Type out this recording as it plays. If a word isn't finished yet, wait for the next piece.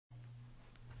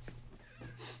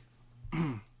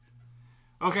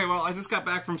Okay, well, I just got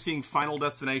back from seeing Final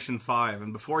Destination 5,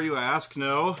 and before you ask,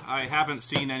 no, I haven't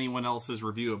seen anyone else's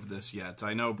review of this yet.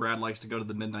 I know Brad likes to go to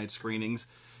the midnight screenings.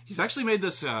 He's actually made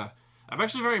this, I'm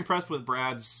actually very impressed with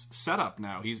Brad's setup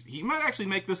now. He might actually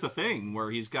make this a thing, where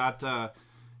he's got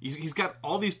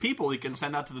all these people he can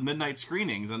send out to the midnight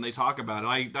screenings, and they talk about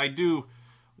it. I do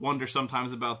wonder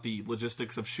sometimes about the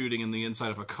logistics of shooting in the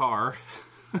inside of a car,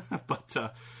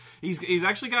 but, He's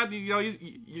actually got, you know,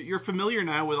 you're familiar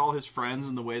now with all his friends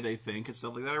and the way they think and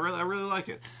stuff like that. I really like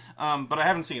it. But I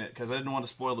haven't seen it because I didn't want to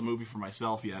spoil the movie for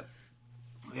myself yet.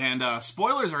 And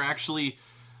spoilers are actually,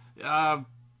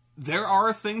 there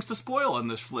are things to spoil in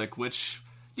this flick, which,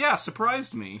 yeah,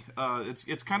 surprised me.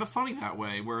 It's kind of funny that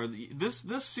way, where this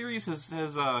series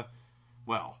has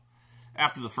well,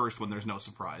 after the first one, there's no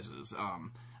surprises.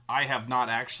 I have not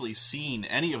actually seen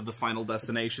any of the Final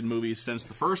Destination movies since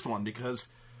the first one because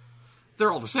they're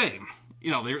all the same.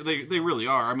 You know, they really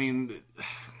are. I mean,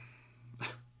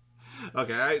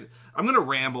 okay, I'm going to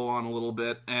ramble on a little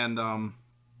bit, and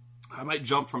I might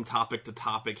jump from topic to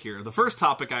topic here. The first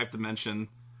topic I have to mention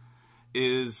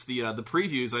is the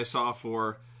previews I saw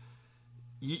for...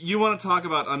 You want to talk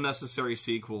about unnecessary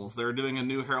sequels. They're doing a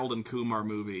new Harold and Kumar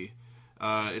movie.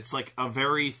 It's like a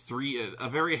very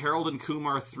Harold and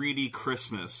Kumar 3D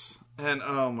Christmas. And,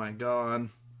 oh my god.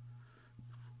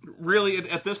 Really,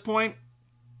 at this point...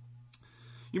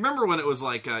 You remember when it was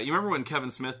like, you remember when Kevin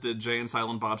Smith did Jay and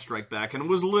Silent Bob Strike Back, and it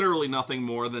was literally nothing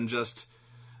more than just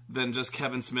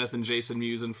Kevin Smith and Jason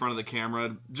Mewes in front of the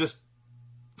camera, just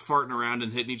farting around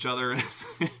and hitting each other,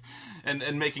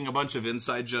 and making a bunch of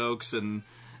inside jokes, and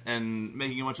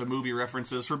making a bunch of movie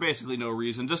references for basically no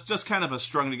reason. Just kind of a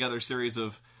strung together series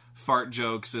of fart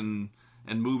jokes and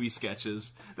movie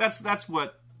sketches. That's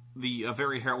what the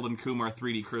very Harold and Kumar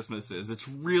 3D Christmas is. It's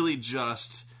really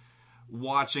just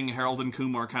watching Harold and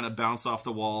Kumar kind of bounce off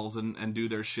the walls and do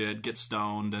their shit, get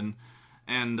stoned,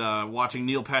 and watching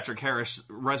Neil Patrick Harris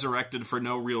resurrected for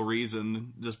no real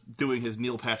reason, just doing his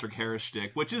Neil Patrick Harris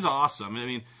shtick, which is awesome. I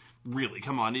mean, really,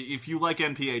 come on. If you like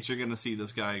NPH, you're going to see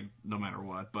this guy no matter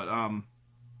what. But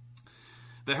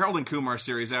the Harold and Kumar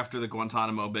series after the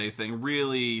Guantanamo Bay thing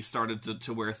really started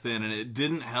to wear thin, and it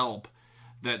didn't help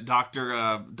that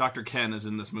Dr. Ken is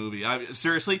in this movie.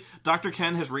 Seriously, Dr.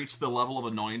 Ken has reached the level of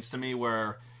annoyance to me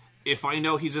where if I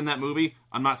know he's in that movie,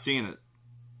 I'm not seeing it.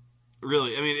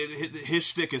 Really, I mean, his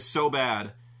shtick is so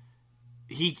bad.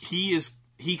 He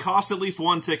costs at least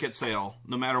one ticket sale,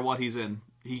 no matter what he's in.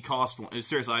 He costs one.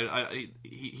 Seriously,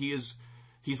 he's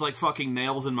like fucking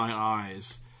nails in my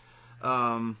eyes.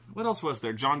 What else was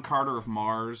there? John Carter of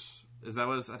Mars. Is that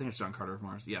what it is? I think it's John Carter of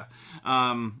Mars. Yeah.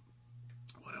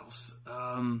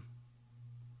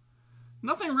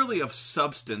 Nothing really of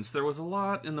substance. There was a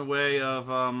lot in the way of,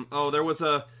 there was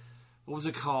a, what was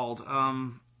it called?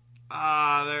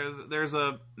 There's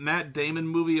a Matt Damon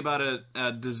movie about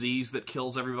a disease that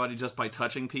kills everybody just by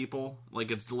touching people.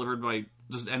 Like, it's delivered by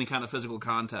just any kind of physical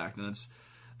contact, and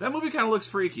that movie kind of looks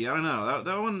freaky. I don't know.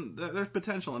 That one, there's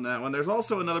potential in that one. There's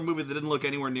also another movie that didn't look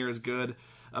anywhere near as good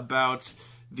about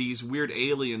these weird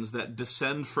aliens that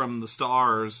descend from the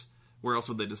stars. Where else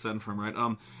would they descend from, right?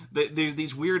 There's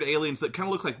these weird aliens that kind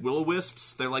of look like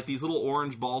will-o-wisps. They're like these little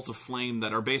orange balls of flame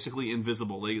that are basically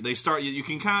invisible. They start, you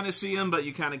can kind of see them, but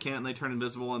you kind of can't, and they turn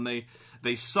invisible, and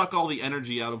they suck all the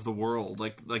energy out of the world.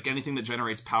 Like anything that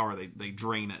generates power, they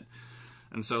drain it.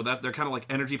 And so that they're kind of like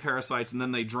energy parasites, and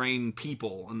then they drain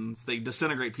people, and they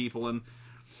disintegrate people, and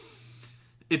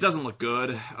it doesn't look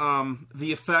good.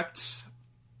 The effects,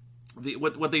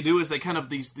 what they do is they kind of,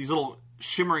 these little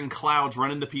shimmering clouds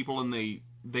run into people and they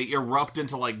erupt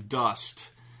into like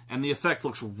dust, and the effect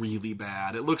looks really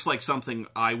bad. It looks like something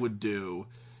I would do.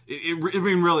 I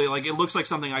mean, really, like, it looks like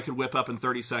something I could whip up in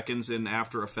 30 seconds in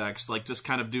After Effects, like just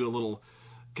kind of do a little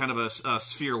kind of a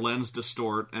sphere lens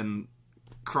distort and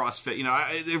crossfit. You know,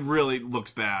 it really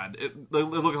looks bad. It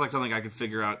looks like something I could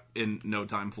figure out in no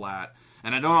time flat.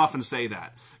 And I don't often say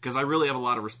that because I really have a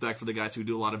lot of respect for the guys who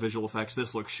do a lot of visual effects.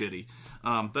 This looks shitty.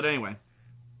 But anyway,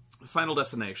 Final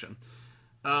Destination.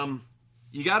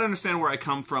 You got to understand where I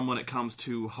come from when it comes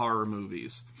to horror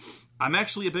movies. I'm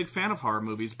actually a big fan of horror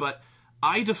movies, but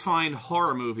I define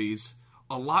horror movies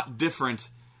a lot different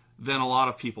than a lot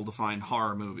of people define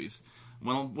horror movies.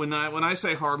 When I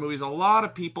say horror movies, a lot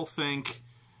of people think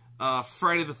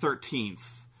Friday the 13th,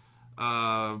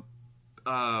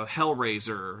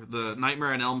 Hellraiser, the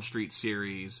Nightmare on Elm Street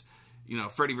series, you know,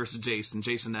 Freddy vs. Jason,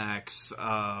 Jason X,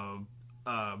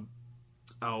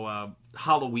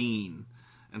 Halloween,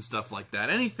 and stuff like that.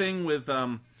 Anything with,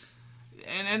 and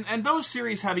those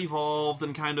series have evolved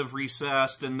and kind of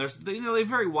recessed, and they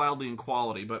vary wildly in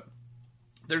quality, but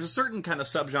there's a certain kind of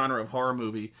subgenre of horror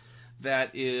movie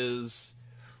that is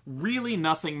really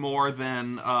nothing more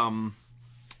than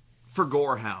for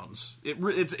gorehounds.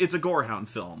 It's a gorehound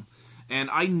film, and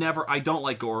I don't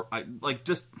like gore.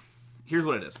 Here's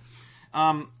what it is.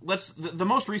 The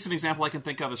most recent example I can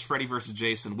think of is Freddy vs.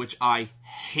 Jason, which I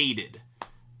hated,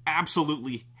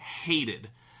 absolutely hated.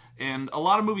 And a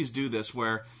lot of movies do this,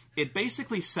 where it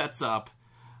basically sets up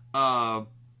a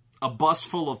bus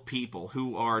full of people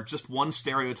who are just one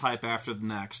stereotype after the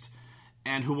next,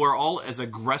 and who are all as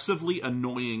aggressively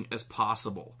annoying as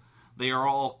possible. They are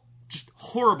all just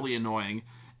horribly annoying,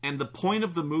 and the point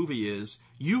of the movie is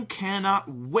you cannot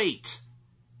wait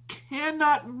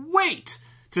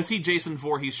to see Jason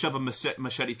Voorhees shove a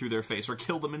machete through their face or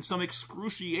kill them in some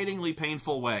excruciatingly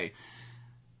painful way.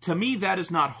 To me, that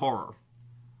is not horror.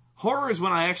 Horror is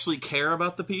when I actually care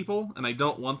about the people and I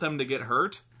don't want them to get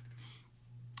hurt.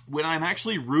 When I'm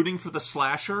actually rooting for the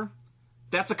slasher,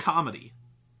 that's a comedy.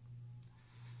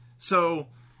 So,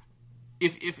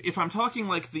 if I'm talking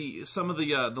like some of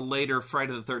the later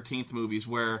Friday the 13th movies,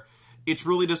 where it's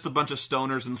really just a bunch of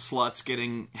stoners and sluts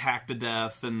getting hacked to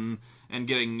death and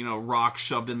getting, rocks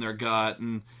shoved in their gut,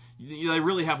 and they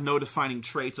really have no defining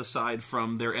traits aside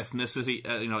from their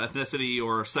ethnicity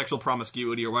or sexual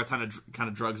promiscuity or what kind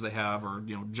of drugs they have, or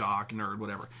jock, nerd,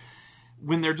 whatever.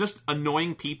 When they're just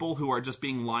annoying people who are just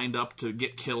being lined up to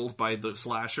get killed by the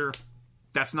slasher,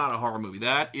 that's not a horror movie.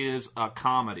 That is a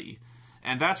comedy.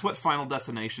 And that's what Final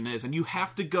Destination is. And you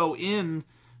have to go in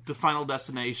to Final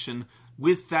Destination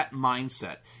with that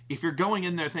mindset. If you're going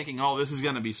in there thinking, oh, this is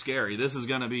going to be scary, this is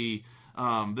going to be,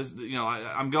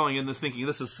 I'm going in this thinking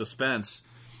this is suspense,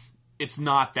 it's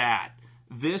not that.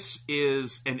 This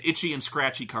is an itchy and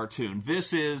scratchy cartoon.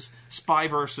 This is Spy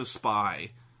versus Spy.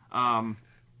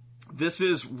 This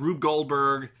is Rube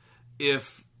Goldberg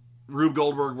if Rube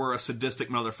Goldberg were a sadistic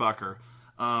motherfucker.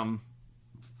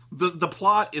 The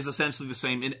plot is essentially the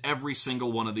same in every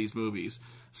single one of these movies.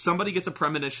 Somebody gets a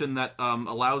premonition that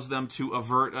allows them to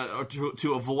avert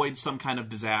to avoid some kind of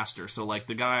disaster. So, like,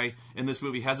 the guy in this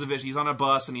movie has a vision. He's on a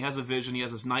bus and he has a vision. He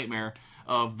has this nightmare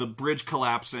of the bridge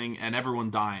collapsing and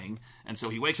everyone dying. And so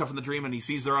he wakes up from the dream and he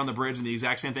sees they're on the bridge and the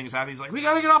exact same thing is happening. He's like, we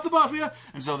gotta get off the bus.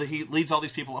 And so he leads all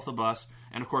these people off the bus,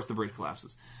 and of course the bridge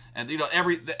collapses. And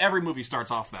every movie starts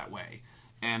off that way.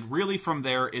 And really from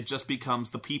there, it just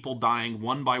becomes the people dying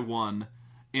one by one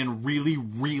in really,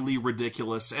 really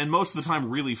ridiculous, and most of the time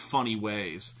really funny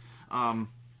ways.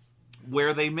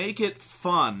 Where they make it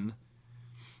fun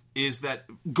is that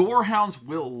gorehounds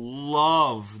will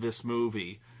love this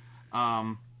movie.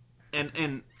 And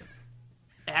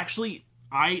actually,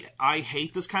 I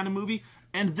hate this kind of movie,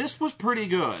 and this was pretty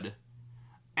good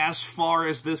as far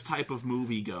as this type of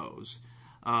movie goes.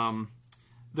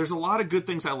 There's a lot of good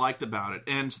things I liked about it,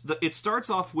 and it starts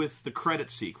off with the credit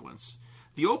sequence.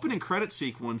 The opening credit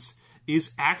sequence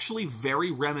is actually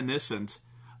very reminiscent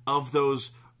of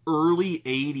those early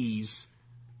 80s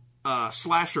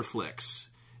slasher flicks.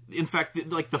 In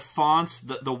fact, like the font,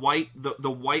 the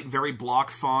white very block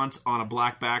font on a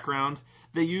black background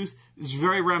they use is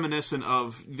very reminiscent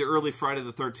of the early Friday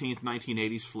the 13th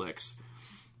 1980s flicks.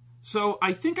 So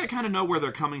I think I kind of know where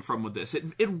they're coming from with this. It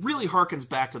really harkens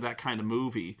back to that kind of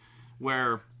movie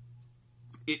where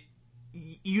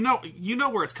you know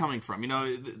where it's coming from.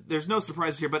 There's no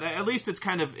surprises here, but at least it's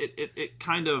kind of it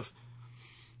kind of,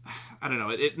 I don't know.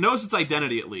 It knows its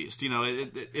identity at least.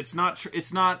 It's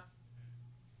not.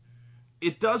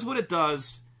 It does what it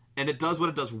does, and it does what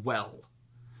it does well.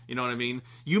 You know what I mean?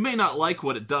 You may not like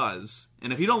what it does,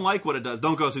 and if you don't like what it does,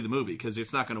 don't go see the movie because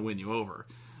it's not going to win you over.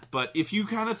 But if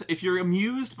you're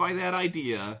amused by that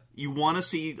idea, you want to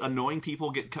see annoying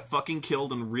people get fucking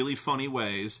killed in really funny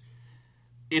ways,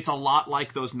 it's a lot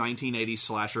like those 1980s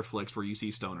slasher flicks where you see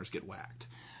stoners get whacked.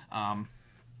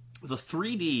 The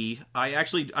 3D,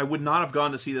 I would not have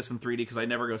gone to see this in 3D because I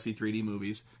never go see 3D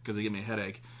movies because they give me a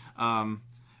headache.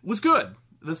 Was good.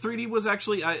 The 3D was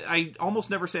actually, I almost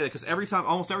never say that because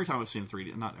almost every time I've seen a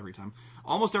 3D, not every time,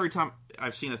 almost every time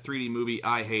I've seen a 3D movie,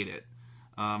 I hate it.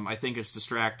 I think it's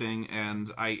distracting,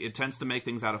 and it tends to make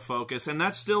things out of focus, and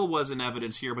that still was in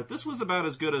evidence here, but this was about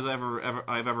as good as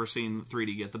I've ever seen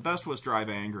 3D get. The best was Drive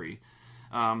Angry.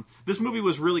 This movie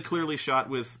was really clearly shot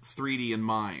with 3D in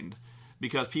mind,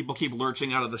 because people keep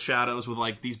lurching out of the shadows with,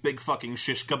 like, these big fucking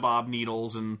shish kebab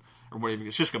needles, or whatever,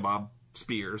 shish kebab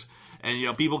spears,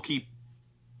 and, people keep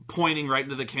pointing right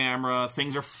into the camera,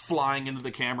 things are flying into the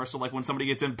camera, so, like, when somebody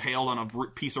gets impaled on a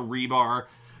piece of rebar,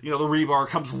 the rebar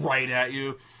comes right at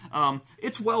you.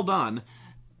 It's well done.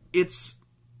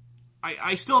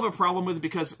 I still have a problem with it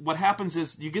because what happens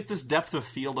is you get this depth of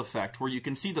field effect where you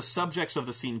can see the subjects of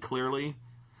the scene clearly.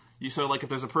 So, like, if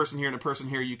there's a person here and a person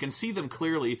here, you can see them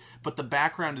clearly, but the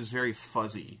background is very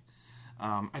fuzzy.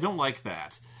 I don't like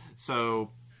that.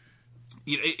 So,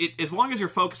 as long as you're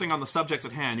focusing on the subjects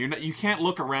at hand, you can't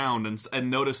look around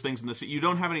and notice things in the scene. You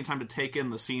don't have any time to take in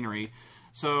the scenery.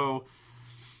 So,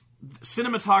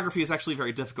 cinematography is actually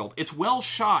very difficult. It's well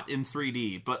shot in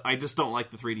 3D, but I just don't like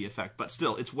the 3D effect. But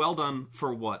still, it's well done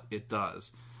for what it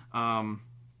does.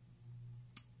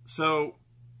 So,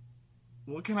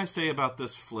 what can I say about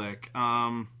this flick?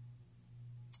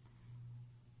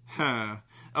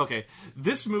 Okay,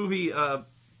 this movie,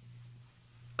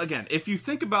 again, if you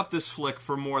think about this flick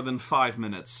for more than 5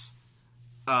 minutes,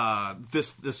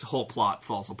 this whole plot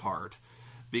falls apart.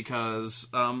 Because,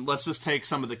 let's just take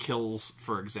some of the kills,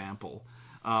 for example.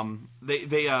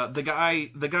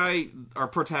 The guy, our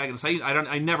protagonist,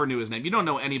 I never knew his name. You don't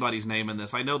know anybody's name in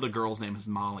this. I know the girl's name is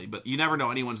Molly, but you never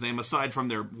know anyone's name aside from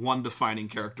their one defining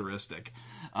characteristic.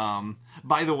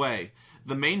 By the way,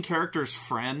 the main character's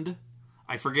friend,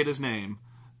 I forget his name,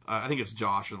 I think it's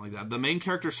Josh or something like that. The main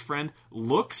character's friend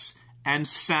looks and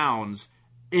sounds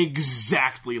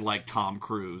exactly like Tom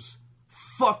Cruise.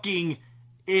 Fucking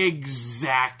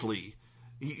exactly.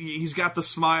 He's got the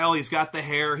smile, he's got the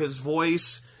hair, his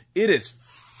voice. It is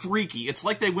freaky. It's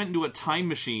like they went into a time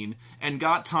machine and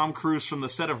got Tom Cruise from the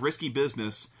set of Risky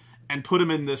Business and put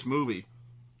him in this movie.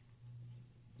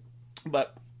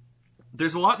 But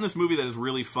there's a lot in this movie that is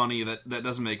really funny that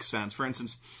doesn't make sense. For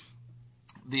instance,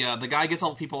 the guy gets all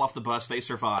the people off the bus, they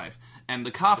survive. And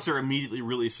the cops are immediately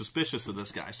really suspicious of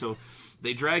this guy. So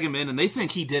they drag him in and they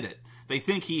think he did it. They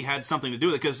think he had something to do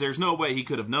with it because there's no way he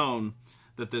could have known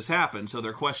that this happened. So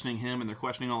they're questioning him and they're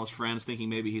questioning all his friends, thinking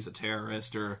maybe he's a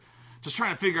terrorist or just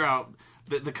trying to figure out.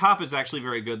 The cop is actually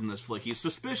very good in this flick. He's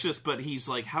suspicious, but he's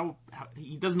like, how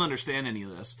he doesn't understand any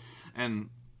of this. And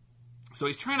so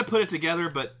he's trying to put it together,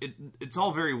 but it's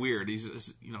all very weird. He's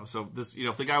just, so this,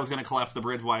 if the guy was going to collapse the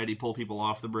bridge, why did he pull people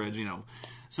off the bridge,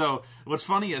 So what's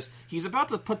funny is he's about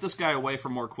to put this guy away for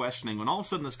more questioning when all of a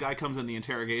sudden this guy comes in the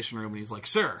interrogation room and he's like,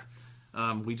 "Sir,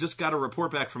 we just got a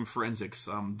report back from forensics.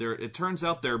 It turns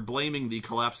out they're blaming the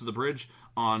collapse of the bridge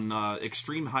on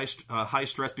extreme high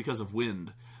stress because of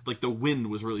wind. Like the wind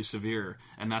was really severe,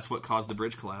 and that's what caused the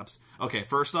bridge collapse." Okay,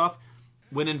 first off,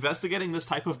 when investigating this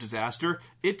type of disaster,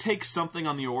 it takes something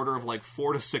on the order of like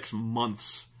 4 to 6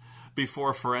 months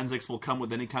before forensics will come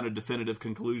with any kind of definitive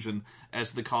conclusion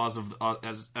as the cause of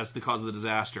as the cause of the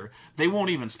disaster. They won't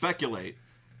even speculate.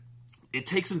 It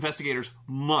takes investigators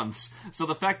months. So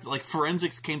the fact that, like,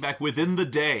 forensics came back within the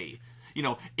day,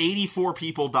 84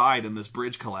 people died in this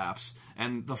bridge collapse,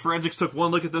 and the forensics took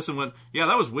one look at this and went, "Yeah,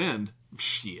 that was wind."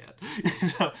 Shit.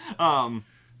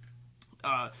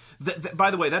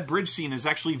 By the way, that bridge scene is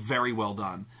actually very well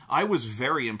done. I was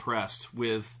very impressed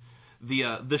with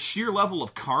the sheer level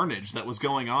of carnage that was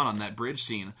going on that bridge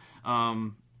scene.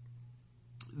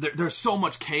 There's so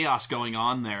much chaos going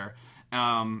on there.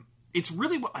 It's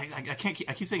really, I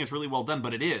keep saying it's really well done,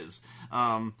 but it is.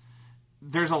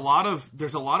 There's a lot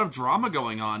of drama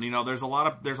going on. There's a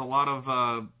lot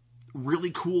of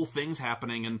really cool things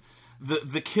happening, and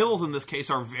the kills in this case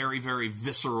are very, very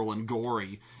visceral and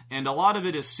gory, and a lot of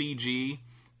it is CG,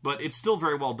 but it's still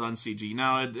very well done CG.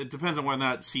 Now, it depends on whether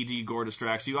that CG gore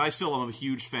distracts you. I still am a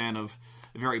huge fan of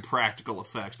very practical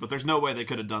effects, but there's no way they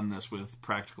could have done this with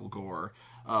practical gore.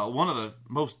 One of the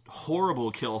most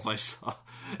horrible kills I saw.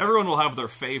 Everyone will have their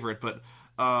favorite, but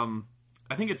I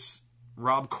think it's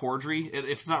Rob Corddry. If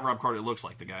it's not Rob Corddry, it looks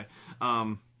like the guy.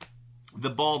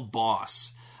 The bald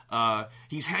boss.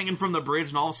 He's hanging from the bridge,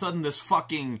 and all of a sudden this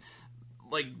fucking,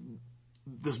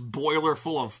 this boiler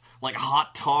full of,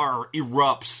 hot tar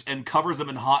erupts and covers him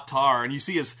in hot tar, and you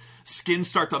see his skin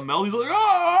start to melt. He's like,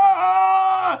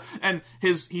 "Ah!" And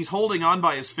he's holding on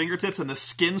by his fingertips, and the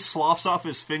skin sloughs off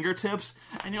his fingertips,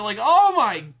 and you're like, "Oh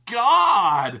my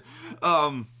god!"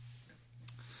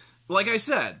 Like I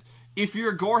said, if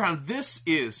you're a gorehound, this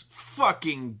is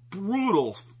fucking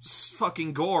brutal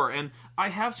fucking gore, and I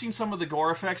have seen some of the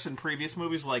gore effects in previous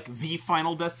movies, like The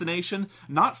Final Destination.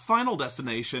 Not Final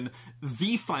Destination,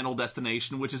 The Final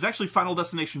Destination, which is actually Final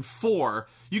Destination 4.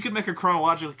 You can make her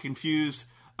chronologically confused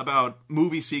about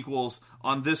movie sequels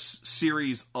on this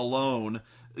series alone.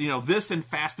 This and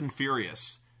Fast and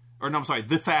Furious. Or no, I'm sorry,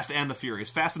 The Fast and the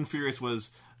Furious. Fast and Furious was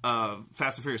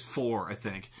Fast and Furious 4, I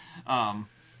think. I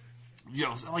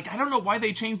don't know why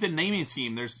they changed the naming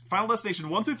scheme. There's Final Destination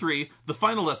 1 through 3, The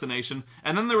Final Destination,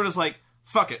 and then they were just like,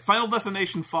 fuck it, Final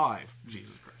Destination 5.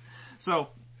 Jesus Christ.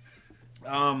 So,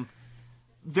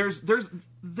 there's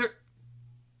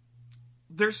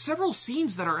several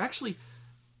scenes that are actually,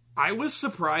 I was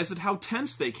surprised at how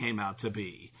tense they came out to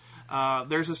be.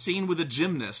 There's a scene with a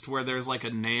gymnast where there's like a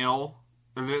nail,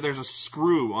 or there's a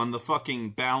screw on the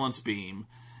fucking balance beam,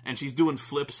 and she's doing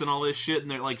flips and all this shit, and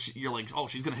they're like, you're like, oh,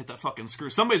 she's gonna hit that fucking screw.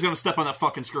 Somebody's gonna step on that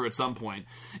fucking screw at some point,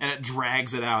 and it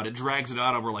drags it out. It drags it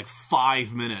out over like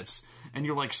 5 minutes, and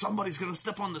you're like, somebody's gonna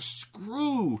step on the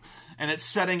screw, and it's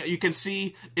setting. You can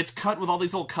see it's cut with all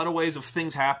these little cutaways of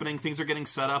things happening. Things are getting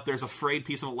set up. There's a frayed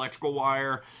piece of electrical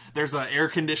wire. There's an air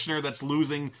conditioner that's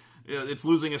losing. It's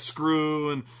losing a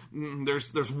screw, and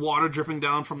there's water dripping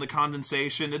down from the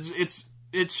condensation.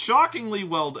 It's shockingly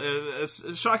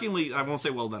shockingly, I won't say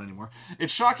well done anymore.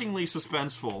 It's shockingly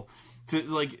suspenseful to,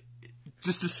 like,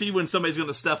 just to see when somebody's going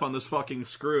to step on this fucking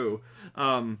screw.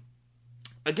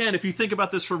 Again, if you think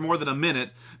about this for more than a minute,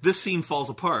 this scene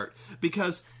falls apart.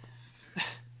 Because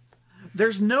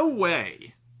there's no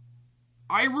way,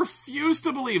 I refuse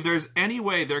to believe there's any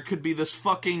way there could be this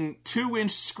fucking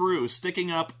 2-inch screw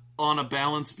sticking up on a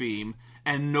balance beam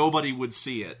and nobody would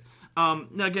see it. Now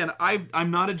again, I'm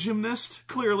not a gymnast,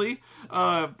 clearly.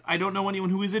 I don't know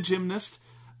anyone who is a gymnast,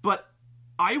 but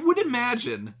I would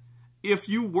imagine if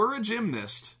you were a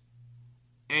gymnast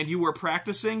and you were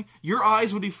practicing, your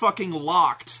eyes would be fucking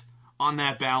locked on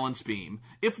that balance beam.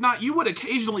 If not, you would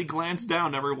occasionally glance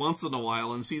down every once in a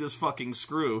while and see this fucking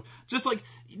screw. Just like,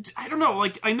 I don't know,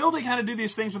 like, I know they kind of do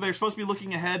these things where they're supposed to be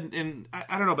looking ahead, and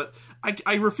I don't know, but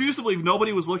I refuse to believe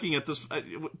nobody was looking at this,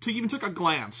 even took a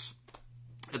glance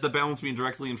at the balance beam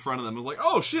directly in front of them. It was like,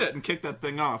 oh shit, and kicked that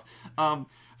thing off.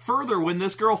 Further, when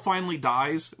this girl finally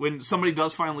dies, when somebody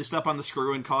does finally step on the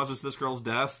screw and causes this girl's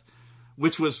death,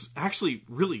 which was actually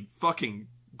really fucking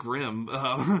grim,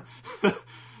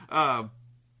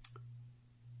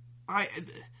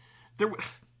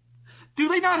 do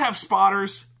they not have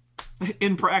spotters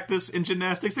in practice in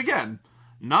gymnastics? Again,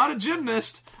 not a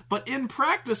gymnast, but in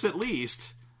practice at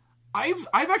least, I've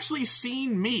actually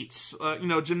seen meets,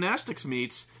 gymnastics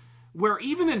meets, where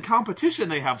even in competition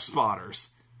they have spotters.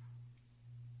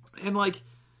 And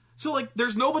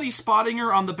there's nobody spotting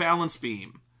her on the balance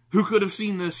beam who could have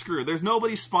seen this screw. There's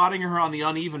nobody spotting her on the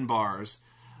uneven bars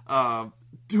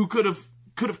who could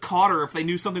have caught her if they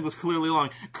knew something was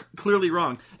clearly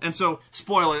wrong. And so,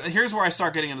 spoiler, here's where I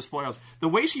start getting into spoilers. The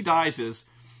way she dies is,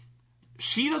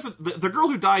 the girl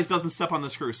who dies doesn't step on the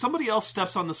screw. Somebody else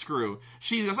steps on the screw.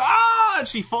 She goes, ah! And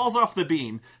she falls off the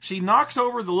beam. She knocks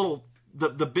over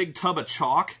the big tub of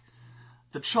chalk.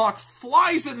 The chalk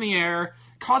flies in the air,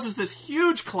 causes this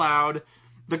huge cloud.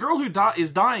 The girl who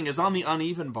is dying is on the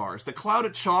uneven bars. The cloud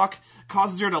of chalk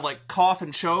causes her to, cough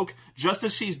and choke just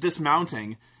as she's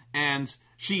dismounting. And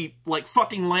she,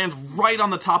 fucking lands right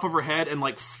on the top of her head and,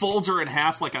 folds her in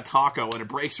half like a taco, and it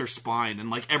breaks her spine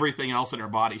and, everything else in her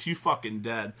body. She's fucking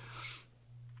dead.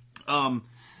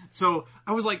 So,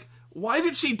 I was like, why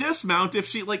did she dismount if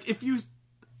she,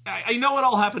 I know it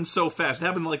all happened so fast. It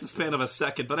happened in, the span of a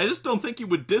second, but I just don't think you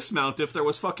would dismount if there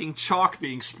was fucking chalk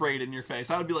being sprayed in your face.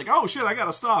 I would be like, oh shit, I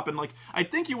gotta stop. And, I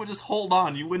think you would just hold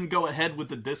on. You wouldn't go ahead with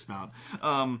the dismount.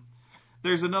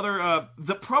 There's another,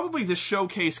 probably the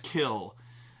showcase kill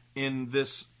in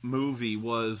this movie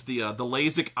was the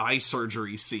LASIK eye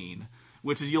surgery scene,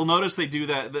 which is, you'll notice they do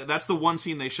that. That's the one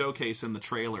scene they showcase in the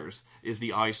trailers, is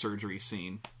the eye surgery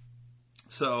scene.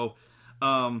 So,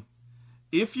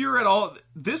 if you're at all,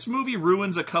 this movie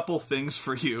ruins a couple things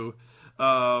for you.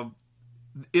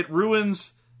 It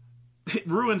ruins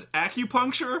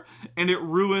acupuncture, and it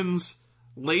ruins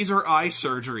laser eye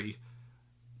surgery.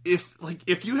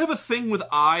 If you have a thing with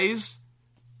eyes,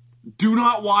 do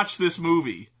not watch this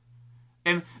movie.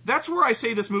 And that's where I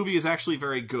say this movie is actually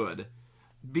very good.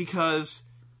 Because,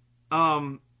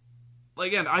 again,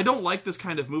 I don't like this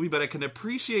kind of movie, but I can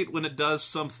appreciate when it does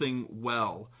something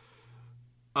well.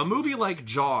 A movie like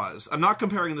Jaws, I'm not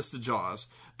comparing this to Jaws,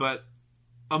 but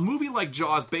a movie like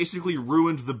Jaws basically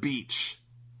ruined the beach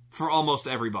for almost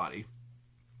everybody.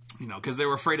 Because they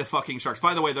were afraid of fucking sharks.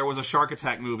 By the way, there was a shark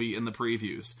attack movie in the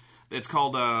previews. It's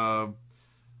called,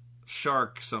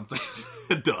 Shark something.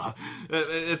 Duh.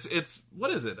 It's,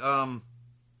 what is it? I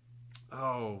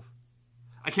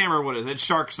can't remember what it is. It's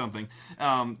Shark something.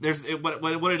 What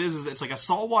it is it's like a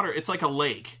saltwater, it's like a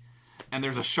lake. And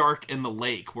there's a shark in the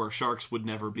lake where sharks would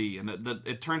never be. And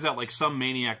it turns out, some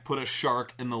maniac put a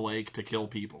shark in the lake to kill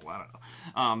people. I don't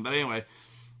know. But anyway,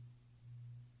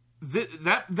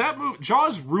 that movie,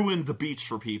 Jaws ruined the beach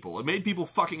for people. It made people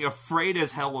fucking afraid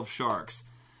as hell of sharks.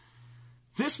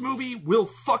 This movie will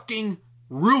fucking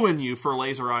ruin you for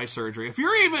laser eye surgery. If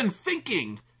you're even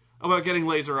thinking about getting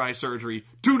laser eye surgery,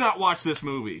 do not watch this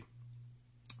movie.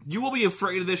 You will be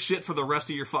afraid of this shit for the rest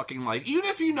of your fucking life. Even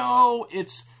if you know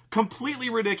it's completely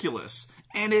ridiculous.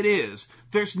 And it is.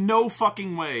 There's no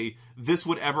fucking way this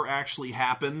would ever actually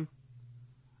happen.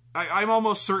 I'm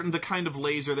almost certain the kind of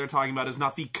laser they're talking about is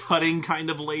not the cutting kind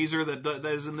of laser that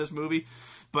is in this movie.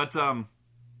 But,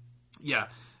 yeah.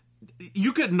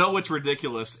 You could know it's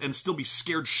ridiculous and still be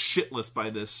scared shitless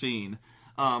by this scene.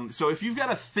 So if you've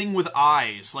got a thing with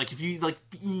eyes, like if you like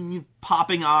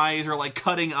popping eyes or like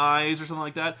cutting eyes or something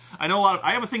like that, I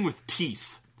have a thing with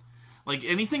teeth. Like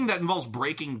anything that involves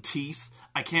breaking teeth,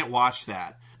 I can't watch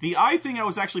that. The eye thing I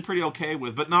was actually pretty okay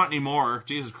with, but not anymore.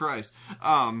 Jesus Christ.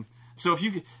 So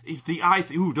if the eye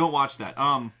don't watch that.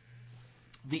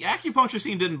 The acupuncture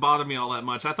scene didn't bother me all that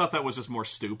much. I thought that was just more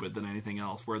stupid than anything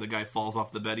else, where the guy falls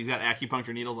off the bed. He's got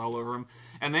acupuncture needles all over him.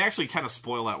 And they actually kind of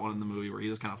spoil that one in the movie, where he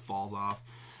just kind of falls off.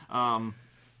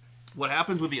 What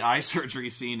happens with the eye surgery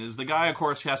scene is the guy, of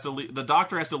course, the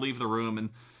doctor has to leave the room,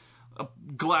 and a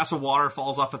glass of water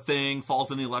falls off a thing, falls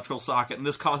in the electrical socket, and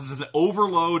this causes an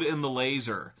overload in the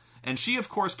laser. And she, of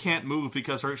course, can't move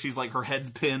because her head's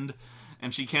pinned,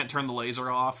 and she can't turn the laser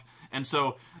off. And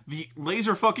so the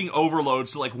laser fucking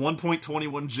overloads to like 1.21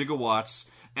 gigawatts,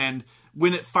 and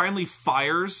when it finally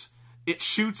fires, it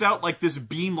shoots out like this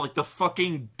beam like the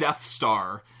fucking Death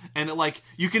Star. And it like,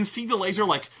 you can see the laser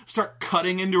like start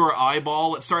cutting into her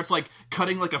eyeball. It starts like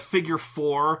cutting like a figure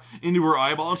 4 into her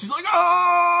eyeball, and she's like,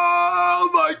 oh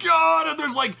my god! And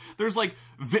there's like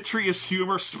vitreous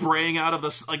humor spraying out of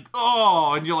this, like,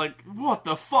 oh, and you're like, what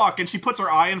the fuck? And she puts her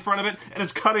eye in front of it, and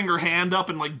it's cutting her hand up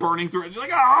and like burning through it. She's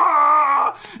like,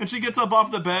 ah! And she gets up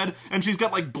off the bed, and she's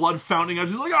got like blood founting out.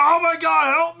 She's like, oh my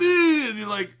god, help me! And you're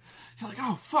like,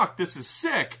 oh fuck, this is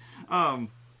sick.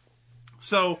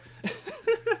 So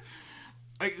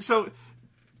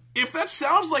if that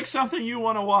sounds like something you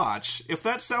want to watch, if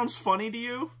that sounds funny to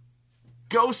you,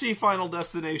 go see Final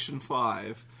Destination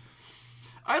 5.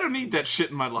 I don't need that shit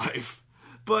in my life,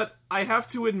 but I have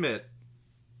to admit,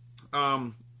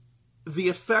 the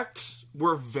effects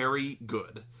were very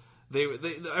good.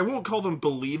 I won't call them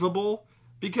believable,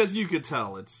 because you could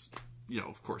tell it's,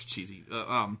 of course, cheesy.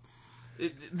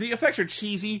 The effects are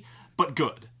cheesy, but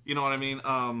good. You know what I mean?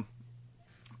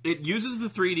 It uses the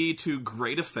 3D to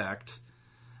great effect,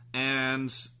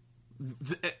 and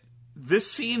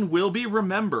this scene will be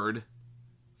remembered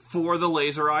for the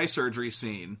laser eye surgery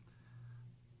scene.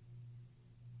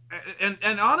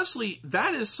 And honestly,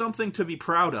 that is something to be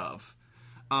proud of.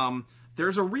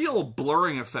 There's a real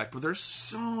blurring effect, but there's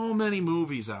so many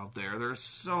movies out there. There's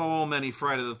so many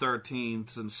Friday the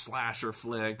 13th and slasher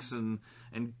flicks and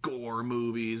gore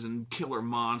movies and killer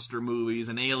monster movies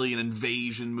and alien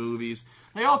invasion movies.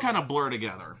 They all kind of blur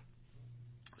together.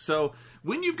 So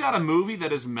when you've got a movie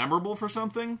that is memorable for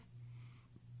something,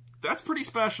 that's pretty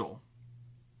special.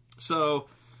 So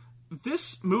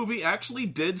this movie actually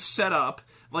did set up,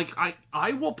 like,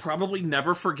 I will probably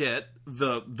never forget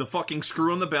the fucking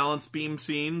screw on the balance beam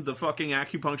scene, the fucking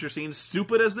acupuncture scene,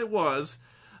 stupid as it was,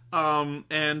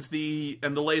 and the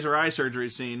laser eye surgery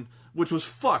scene, which was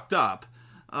fucked up.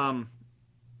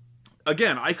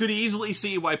 Again, I could easily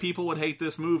see why people would hate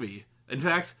this movie. In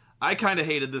fact, I kind of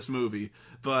hated this movie,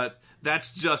 but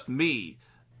that's just me.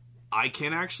 I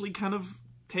can actually kind of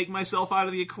take myself out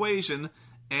of the equation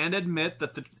and admit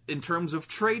that in terms of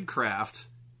tradecraft,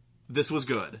 this was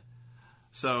good.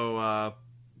 So,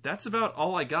 that's about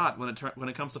all I got when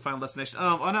it comes to Final Destination.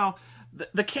 Oh no,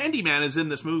 the Candyman is in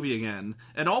this movie again,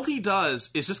 and all he does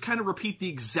is just kind of repeat the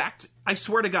exact. I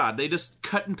swear to God, they just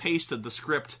cut and pasted the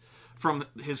script from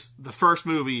the first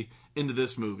movie into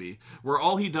this movie, where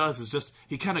all he does is just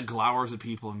he kind of glowers at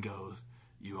people and goes,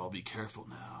 "You all be careful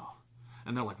now,"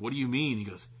 and they're like, "What do you mean?" He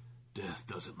goes, "Death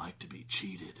doesn't like to be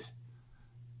cheated,"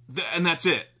 and that's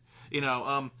it.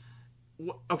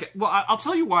 Okay, well, I'll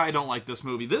tell you why I don't like this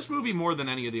movie. This movie more than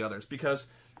any of the others, because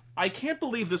I can't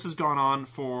believe this has gone on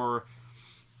for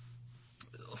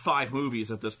 5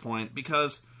 movies at this point,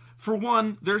 because, for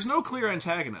one, there's no clear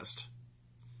antagonist.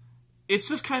 It's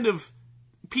just kind of,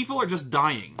 people are just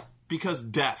dying, because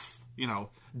death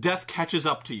catches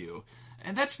up to you.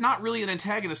 And that's not really an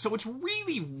antagonist, so it's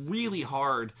really, really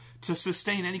hard to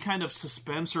sustain any kind of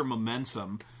suspense or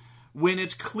momentum when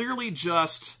it's clearly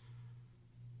just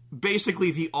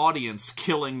basically the audience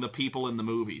killing the people in the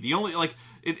movie. The only, like,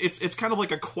 it's kind of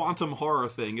like a quantum horror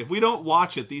thing. If we don't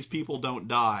watch it, these people don't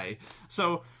die.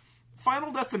 So,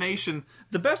 Final Destination,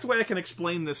 the best way I can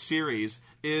explain this series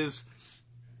is,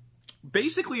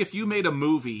 basically if you made a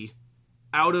movie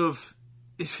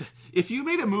if you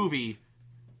made a movie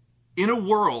in a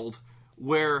world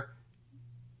where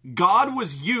God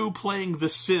was you playing The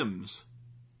Sims.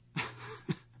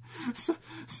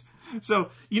 So,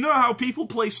 you know how people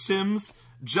play Sims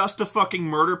just to fucking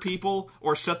murder people,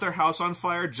 or set their house on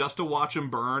fire just to watch them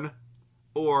burn,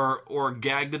 or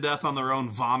gag to death on their own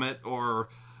vomit, or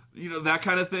You know, that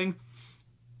kind of thing.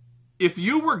 If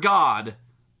you were God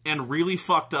and really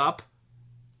fucked up,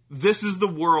 this is the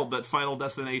world that Final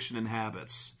Destination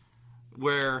inhabits.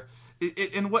 Where,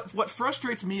 and what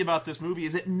frustrates me about this movie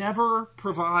is it never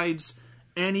provides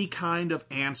any kind of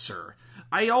answer.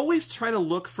 I always try to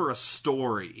look for a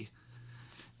story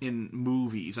in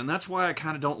movies, and that's why I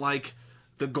kind of don't like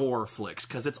the gore flicks,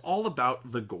 because it's all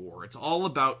about the gore. It's all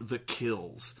about the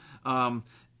kills. For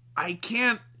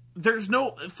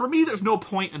me, there's no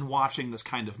point in watching this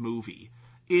kind of movie.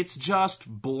 It's just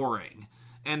boring.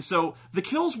 And so the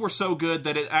kills were so good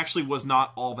that it actually was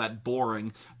not all that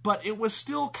boring, but it was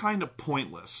still kind of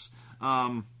pointless.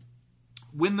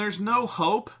 When there's no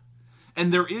hope,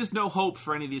 and there is no hope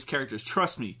for any of these characters,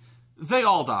 trust me, they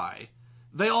all die.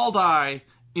 They all die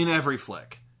in every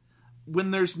flick.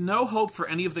 When there's no hope for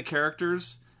any of the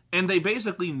characters, and they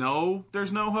basically know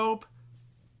there's no hope,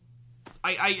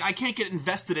 I can't get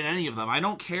invested in any of them. I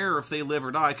don't care if they live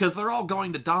or die, because they're all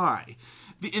going to die.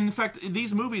 In fact, in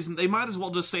these movies, they might as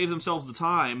well just save themselves the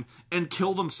time and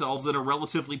kill themselves in a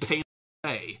relatively painless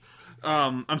way.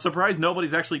 I'm surprised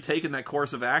nobody's actually taken that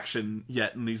course of action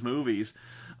yet in these movies.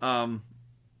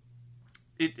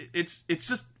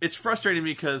 It's frustrating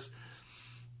because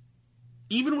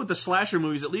even with the slasher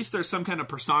movies, at least there's some kind of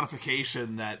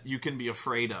personification that you can be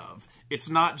afraid of. It's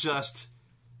not just...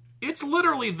 It's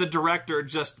literally the director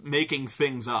just making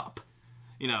things up.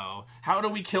 You know, how do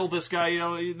we kill this guy? You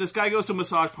know, this guy goes to a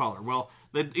massage parlor. Well,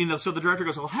 so the director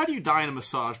goes, well, how do you die in a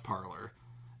massage parlor?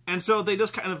 And so they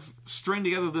just kind of string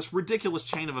together this ridiculous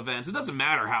chain of events. It doesn't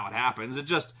matter how it happens. It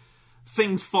just...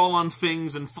 Things fall on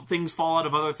things, and things fall out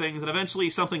of other things, and eventually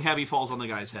something heavy falls on the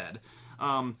guy's head.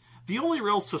 The only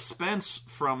real suspense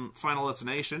from Final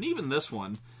Destination, and even this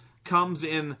one, comes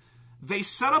in... They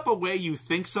set up a way you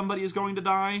think somebody is going to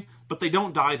die, but they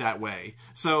don't die that way.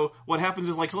 So what happens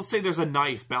is, like, let's say there's a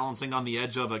knife balancing on the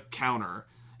edge of a counter,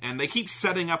 and they keep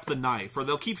setting up the knife, or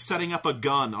they'll keep setting up a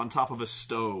gun on top of a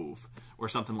stove, or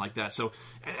something like that. So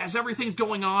as everything's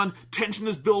going on, tension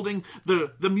is building,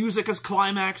 the music is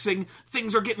climaxing,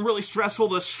 things are getting really stressful,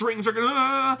 the strings are going,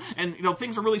 and you know,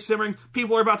 things are really simmering,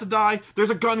 people are about to die,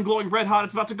 there's a gun glowing red hot,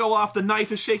 it's about to go off, the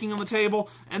knife is shaking on the table,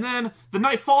 and then the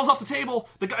knife falls off the table,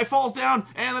 the guy falls down,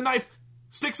 and the knife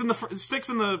sticks in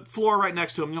the floor right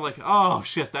next to him, and you're like, oh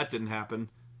shit, that didn't happen.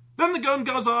 Then the gun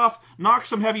goes off, knocks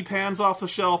some heavy pans off the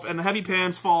shelf, and the heavy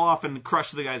pans fall off and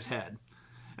crush the guy's head.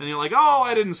 And you're like, oh,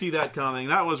 I didn't see that coming.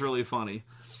 That was really funny.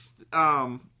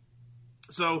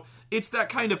 So it's that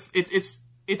kind of...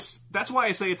 That's why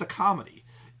I say it's a comedy.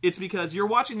 It's because you're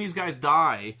watching these guys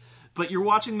die, but you're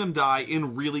watching them die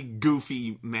in really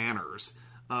goofy manners.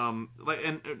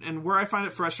 And where I find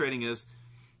it frustrating is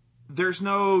there's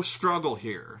no struggle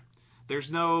here.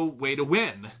 There's no way to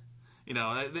win. You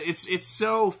know, it's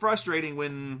so frustrating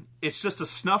when it's just a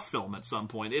snuff film at some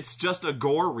point. It's just a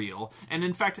gore reel. And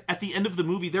in fact, at the end of the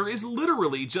movie, there is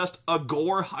literally just a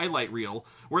gore highlight reel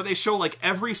where they show like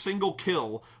every single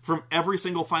kill from every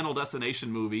single Final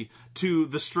Destination movie to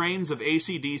the strains of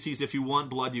AC/DC's If You Want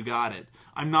Blood, You Got It.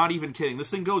 I'm not even kidding. This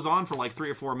thing goes on for like 3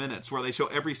 or 4 minutes where they show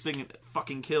every single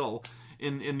fucking kill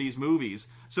in these movies.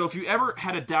 So if you ever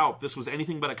had a doubt this was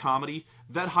anything but a comedy,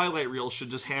 that highlight reel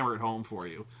should just hammer it home for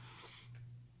you.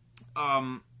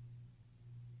 I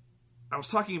was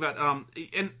talking about,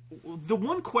 and the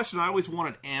one question I always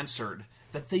wanted answered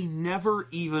that they never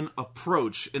even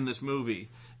approach in this movie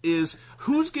is,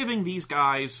 who's giving these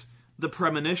guys the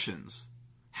premonitions?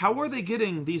 How are they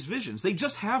getting these visions? They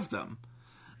just have them.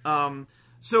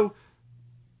 So,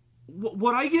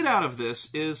 what I get out of this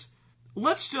is,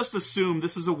 let's just assume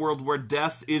this is a world where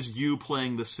death is you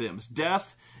playing The Sims.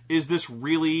 Death is this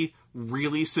really,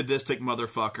 really sadistic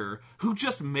motherfucker who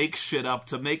just makes shit up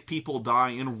to make people die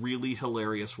in really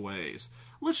hilarious ways.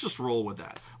 Let's just roll with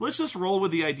that. Let's just roll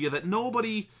with the idea that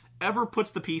nobody ever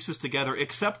puts the pieces together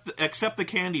except the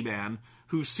Candyman,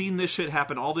 who's seen this shit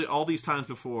happen all these times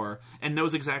before and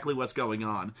knows exactly what's going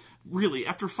on. Really,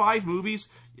 after 5 movies,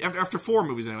 after 4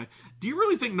 movies anyway, do you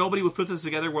really think nobody would put this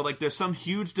together where like there's some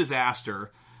huge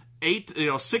disaster,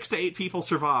 6 to 8 people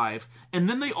survive, and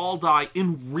then they all die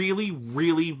in really,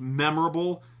 really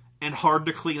memorable and hard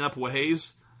to clean up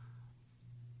ways?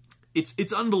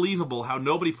 It's unbelievable how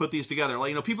nobody put these together. Like,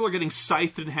 you know, people are getting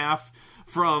scythed in half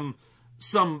from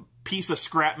some piece of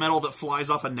scrap metal that flies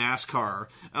off a NASCAR,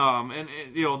 and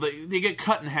you know, they get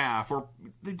cut in half, or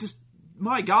they just,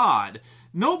 my God,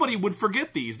 nobody would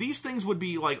forget these. These things would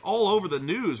be like all over the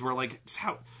news. Where like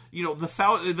how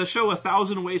the show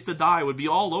 1,000 Ways to Die would be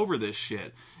all over this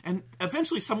shit. And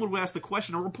eventually someone would ask the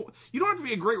question, you don't have to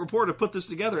be a great reporter to put this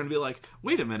together and be like,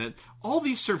 wait a minute, all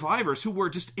these survivors who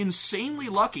were just insanely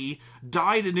lucky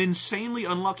died in insanely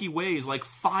unlucky ways like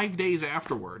 5 days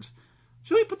afterwards.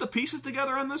 Should we put the pieces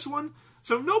together on this one?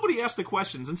 So nobody asked the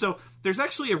questions. And so there's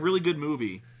actually a really good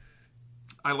movie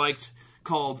I liked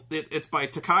called, it's by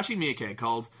Takashi Miike,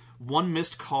 called One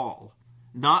Missed Call.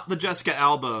 Not the Jessica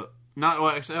Alba,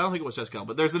 actually, I don't think it was Jessica Alba,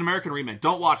 but there's an American remake.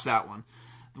 Don't watch that one.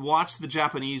 Watch the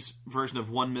Japanese version of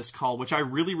One Missed Call, which I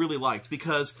really, really liked,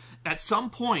 because at some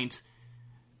point,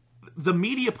 the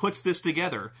media puts this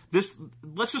together.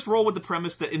 Let's just roll with the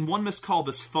premise that in One Missed Call,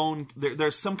 this phone,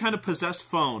 there's some kind of possessed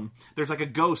phone. There's like a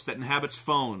ghost that inhabits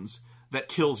phones that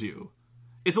kills you.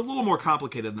 It's a little more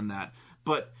complicated than that,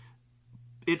 but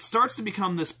it starts to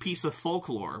become this piece of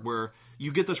folklore where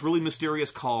you get this really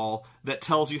mysterious call that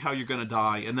tells you how you're going to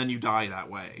die, and then you die that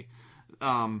way.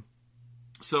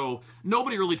 So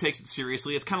nobody really takes it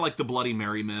seriously. It's kind of like the Bloody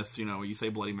Mary myth, where you say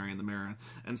Bloody Mary in the mirror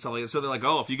and stuff like that. So they're like,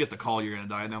 oh, if you get the call, you're going to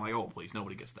die. And they're like, oh, please,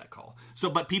 nobody gets that call.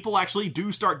 But people actually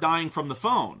do start dying from the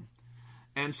phone.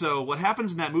 And so what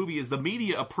happens in that movie is the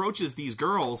media approaches these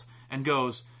girls and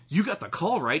goes, you got the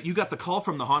call, right? You got the call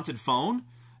from the haunted phone?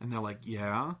 And they're like,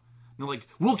 yeah. And they're like,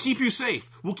 we'll keep you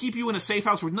safe. We'll keep you in a safe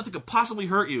house where nothing could possibly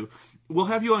hurt you. We'll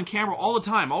have you on camera all the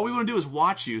time. All we want to do is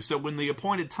watch you. So when the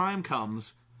appointed time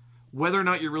comes, whether or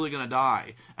not you're really going to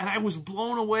die. And I was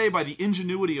blown away by the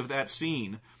ingenuity of that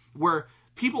scene, where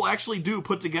people actually do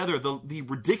put together the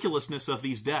ridiculousness of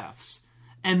these deaths,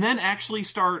 and then actually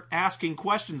start asking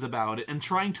questions about it and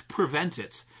trying to prevent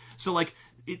it. So, like,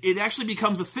 it actually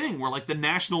becomes a thing where, like, the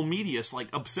national media, like,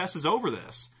 obsesses over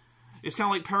this. It's kind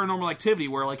of like Paranormal Activity,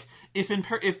 where, like, if in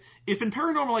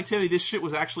Paranormal Activity this shit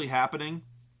was actually happening,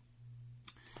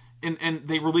 and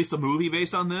they released a movie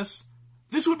based on this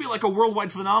would be like a worldwide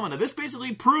phenomenon. This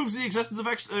basically proves the existence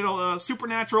of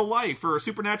supernatural life or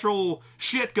supernatural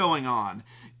shit going on.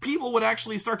 People would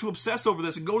actually start to obsess over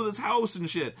this and go to this house and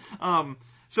shit. That's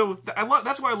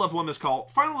why I love One Missed Call.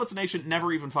 Final Destination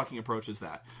never even fucking approaches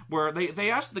that. Where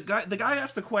they asked the guy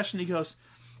asked the question. He goes,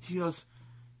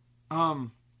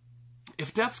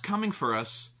 if death's coming for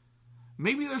us,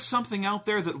 maybe there's something out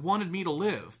there that wanted me to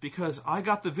live because I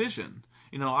got the vision.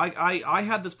 I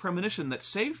had this premonition that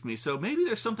saved me, so maybe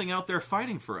there's something out there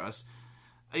fighting for us.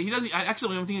 He doesn't, actually,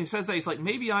 the only thing he says that, he's like,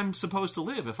 maybe I'm supposed to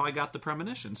live if I got the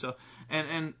premonition. So,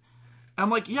 and I'm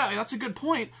like, yeah, that's a good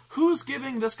point. Who's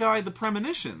giving this guy the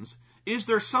premonitions? Is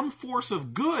there some force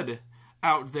of good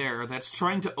out there that's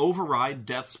trying to override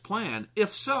death's plan?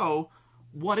 If so,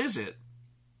 what is it?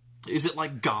 Is it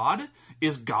like God?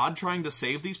 Is God trying to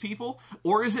save these people?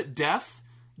 Or is it death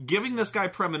giving this guy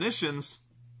premonitions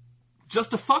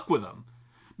just to fuck with them?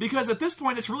 Because at this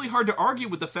point, it's really hard to argue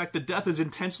with the fact that death is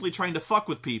intentionally trying to fuck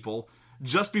with people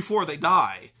just before they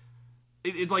die.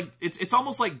 It's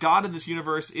almost like God in this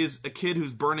universe is a kid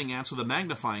who's burning ants with a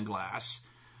magnifying glass.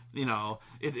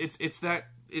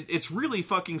 It's really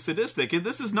fucking sadistic. And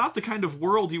this is not the kind of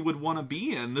world you would want to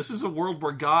be in. This is a world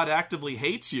where God actively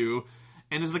hates you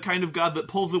and is the kind of God that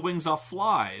pulls the wings off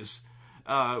flies,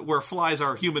 where flies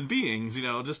are human beings,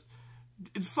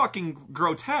 it's fucking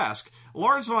grotesque.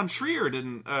 Lars von Trier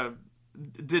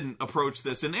didn't approach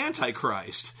this in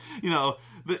Antichrist.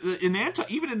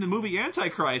 Even in the movie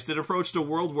Antichrist, it approached a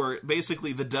world where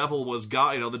basically the devil was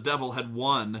God. The devil had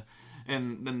won,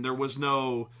 and then there was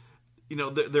no,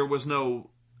 there was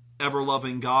no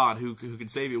ever-loving God who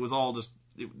could save you. It was all just,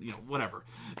 whatever.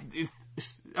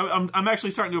 I'm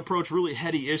actually starting to approach really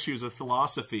heady issues of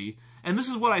philosophy, and this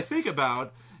is what I think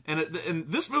about, and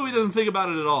this movie doesn't think about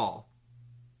it at all.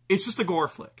 It's just a gore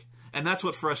flick. And that's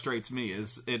what frustrates me,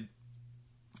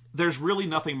 there's really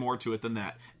nothing more to it than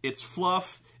that. It's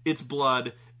fluff, it's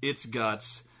blood, it's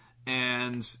guts,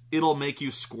 and it'll make you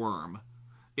squirm.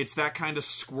 It's that kind of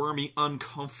squirmy,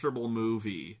 uncomfortable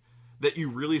movie that you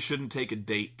really shouldn't take a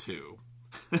date to.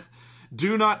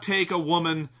 Do not take a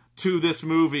woman to this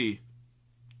movie.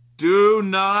 Do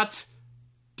not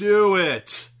do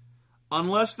it.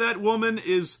 Unless that woman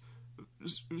is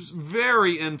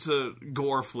very into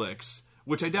gore flicks,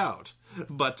 which I doubt.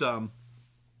 But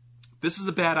this is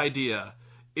a bad idea.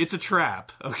 It's a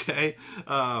trap, okay?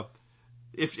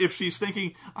 If she's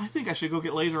thinking, I think I should go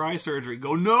get laser eye surgery,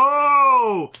 go,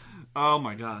 no! Oh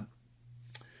my god.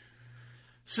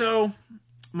 So,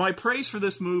 my praise for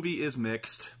this movie is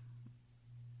mixed.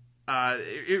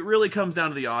 It really comes down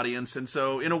to the audience, and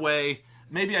so, in a way,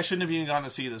 maybe I shouldn't have even gone to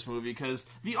see this movie, because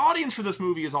the audience for this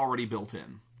movie is already built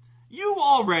in. You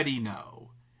already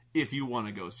know. if you want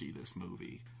to go see this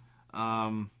movie.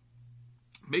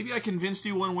 Maybe I convinced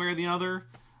you one way or the other.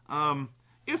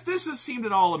 If this has seemed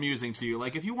at all amusing to you,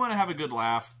 like if you want to have a good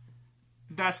laugh,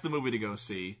 that's the movie to go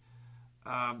see.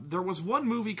 There was one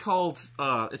movie called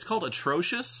it's called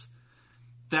Atrocious.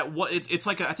 It's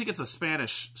like I think it's a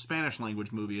Spanish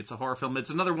language movie. It's a horror film. It's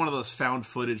another one of those found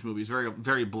footage movies,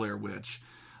 very Blair Witch.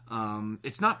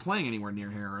 It's not playing anywhere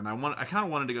near here, and I kind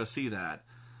of wanted to go see that,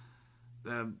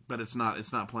 but it's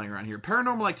not playing around here.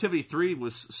 Paranormal Activity 3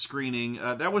 was screening.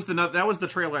 That was the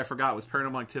trailer I forgot, was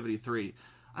Paranormal Activity 3.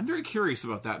 I'm very curious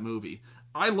about that movie.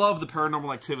 I love the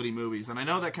Paranormal Activity movies, and I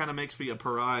know that kind of makes me a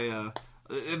pariah.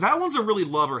 That one's a really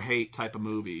love or hate type of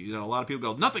movie. You know, a lot of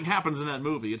people go, nothing happens in that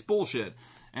movie. It's bullshit.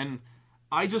 And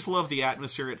I just love the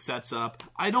atmosphere it sets up.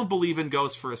 I don't believe in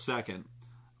ghosts for a second.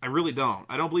 I really don't.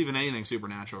 I don't believe in anything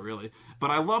supernatural, really.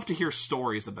 But I love to hear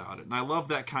stories about it. And I love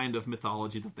that kind of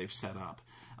mythology that they've set up.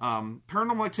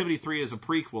 Paranormal Activity 3 is a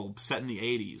prequel set in the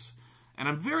 80s. And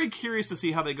I'm very curious to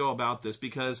see how they go about this,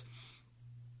 because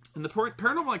in the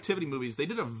Paranormal Activity movies, they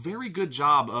did a very good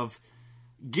job of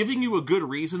giving you a good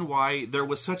reason why there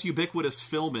was such ubiquitous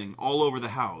filming all over the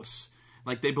house.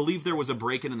 Like, they believed there was a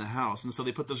break-in the house, and so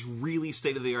they put this really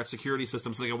state-of-the-art security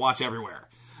system so they could watch everywhere.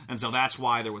 And so that's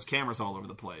why there was cameras all over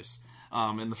the place.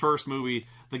 In the first movie,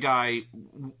 the guy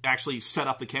actually set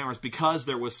up the cameras because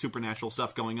there was supernatural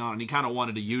stuff going on, and he kind of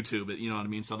wanted to YouTube it, you know what I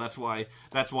mean? So that's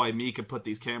why Mika put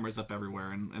these cameras up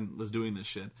everywhere and was doing this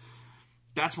shit.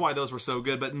 That's why those were so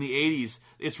good. But in the 80s,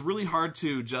 it's really hard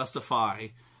to justify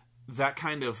that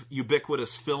kind of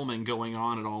ubiquitous filming going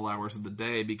on at all hours of the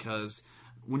day, because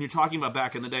when you're talking about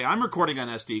back in the day, I'm recording on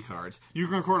SD cards. You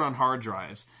can record on hard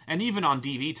drives. And even on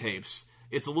DV tapes,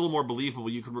 it's a little more believable.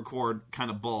 You can record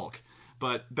kind of bulk.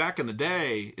 But back in the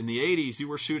day, in the 80s, you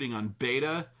were shooting on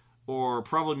beta or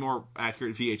probably more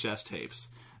accurate VHS tapes.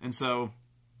 And so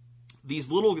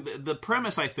the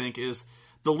premise, I think, is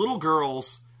the little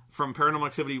girls from Paranormal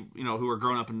Activity, you know, who are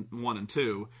grown up in 1 and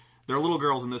 2, they're little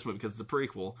girls in this movie because it's a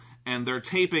prequel, and they're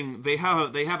taping. They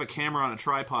have a camera on a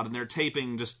tripod, and they're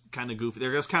taping just kind of goofy.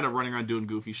 They're just kind of running around doing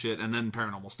goofy shit, and then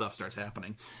paranormal stuff starts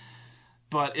happening.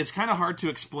 But it's kind of hard to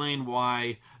explain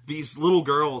why these little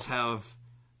girls have.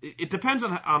 It depends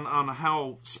on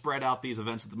how spread out these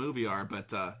events of the movie are,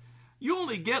 but you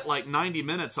only get like 90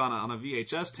 minutes on a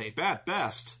VHS tape at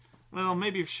best. Well,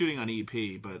 maybe if shooting on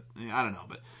EP, but I don't know.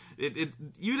 But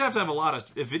you'd have to have a lot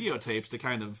of videotapes to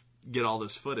kind of get all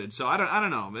this footage. So I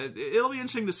don't know. It'll be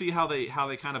interesting to see how they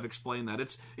kind of explain that.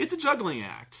 It's a juggling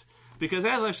act, because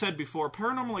as I've said before,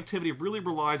 Paranormal Activity really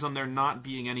relies on there not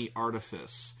being any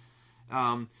artifice.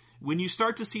 When you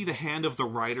start to see the hand of the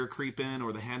writer creep in,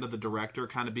 or the hand of the director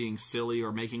kind of being silly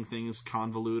or making things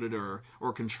convoluted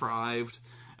or contrived,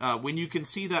 when you can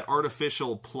see that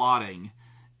artificial plotting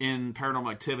in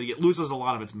Paranormal Activity, it loses a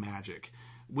lot of its magic.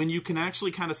 When you can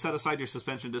actually kind of set aside your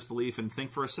suspension of disbelief and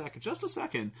think for just a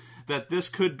second, that this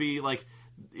could be like,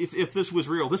 if this was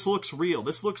real, this looks real.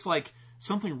 This looks like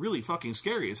something really fucking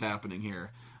scary is happening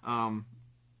here.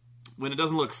 When it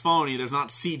doesn't look phony, there's not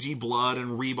CG blood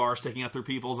and rebar sticking out through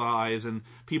people's eyes and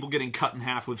people getting cut in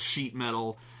half with sheet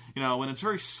metal. You know, when it's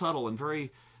very subtle and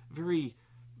very, very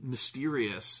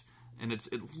mysterious, and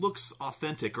it looks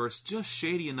authentic, or it's just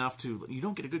shady enough to you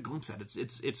don't get a good glimpse at it.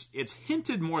 It's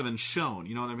hinted more than shown.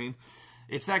 You know what I mean?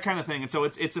 It's that kind of thing. And so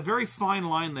it's a very fine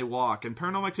line they walk. And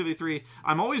Paranormal Activity 3,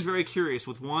 I'm always very curious.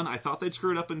 With 1, I thought they'd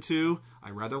screw it up in 2.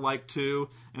 I rather like 2.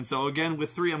 And so again,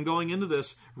 with 3, I'm going into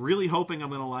this really hoping I'm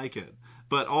going to like it.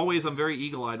 But always I'm very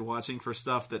eagle-eyed watching for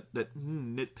stuff that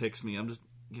nitpicks me. I'm just,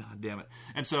 God damn it.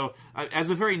 And so, as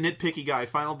a very nitpicky guy,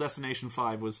 Final Destination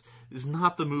 5 is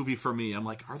not the movie for me. I'm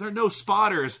like, are there no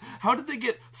spotters? How did they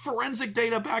get forensic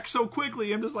data back so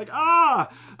quickly? I'm just like,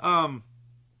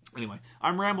 Anyway,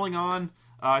 I'm rambling on.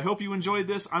 I hope you enjoyed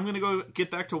this. I'm going to go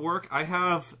get back to work. I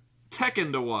have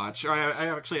Tekken to watch. I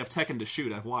actually have Tekken to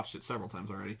shoot. I've watched it several times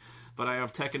already. But I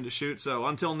have Tekken to shoot. So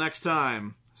until next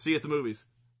time, see you at the movies.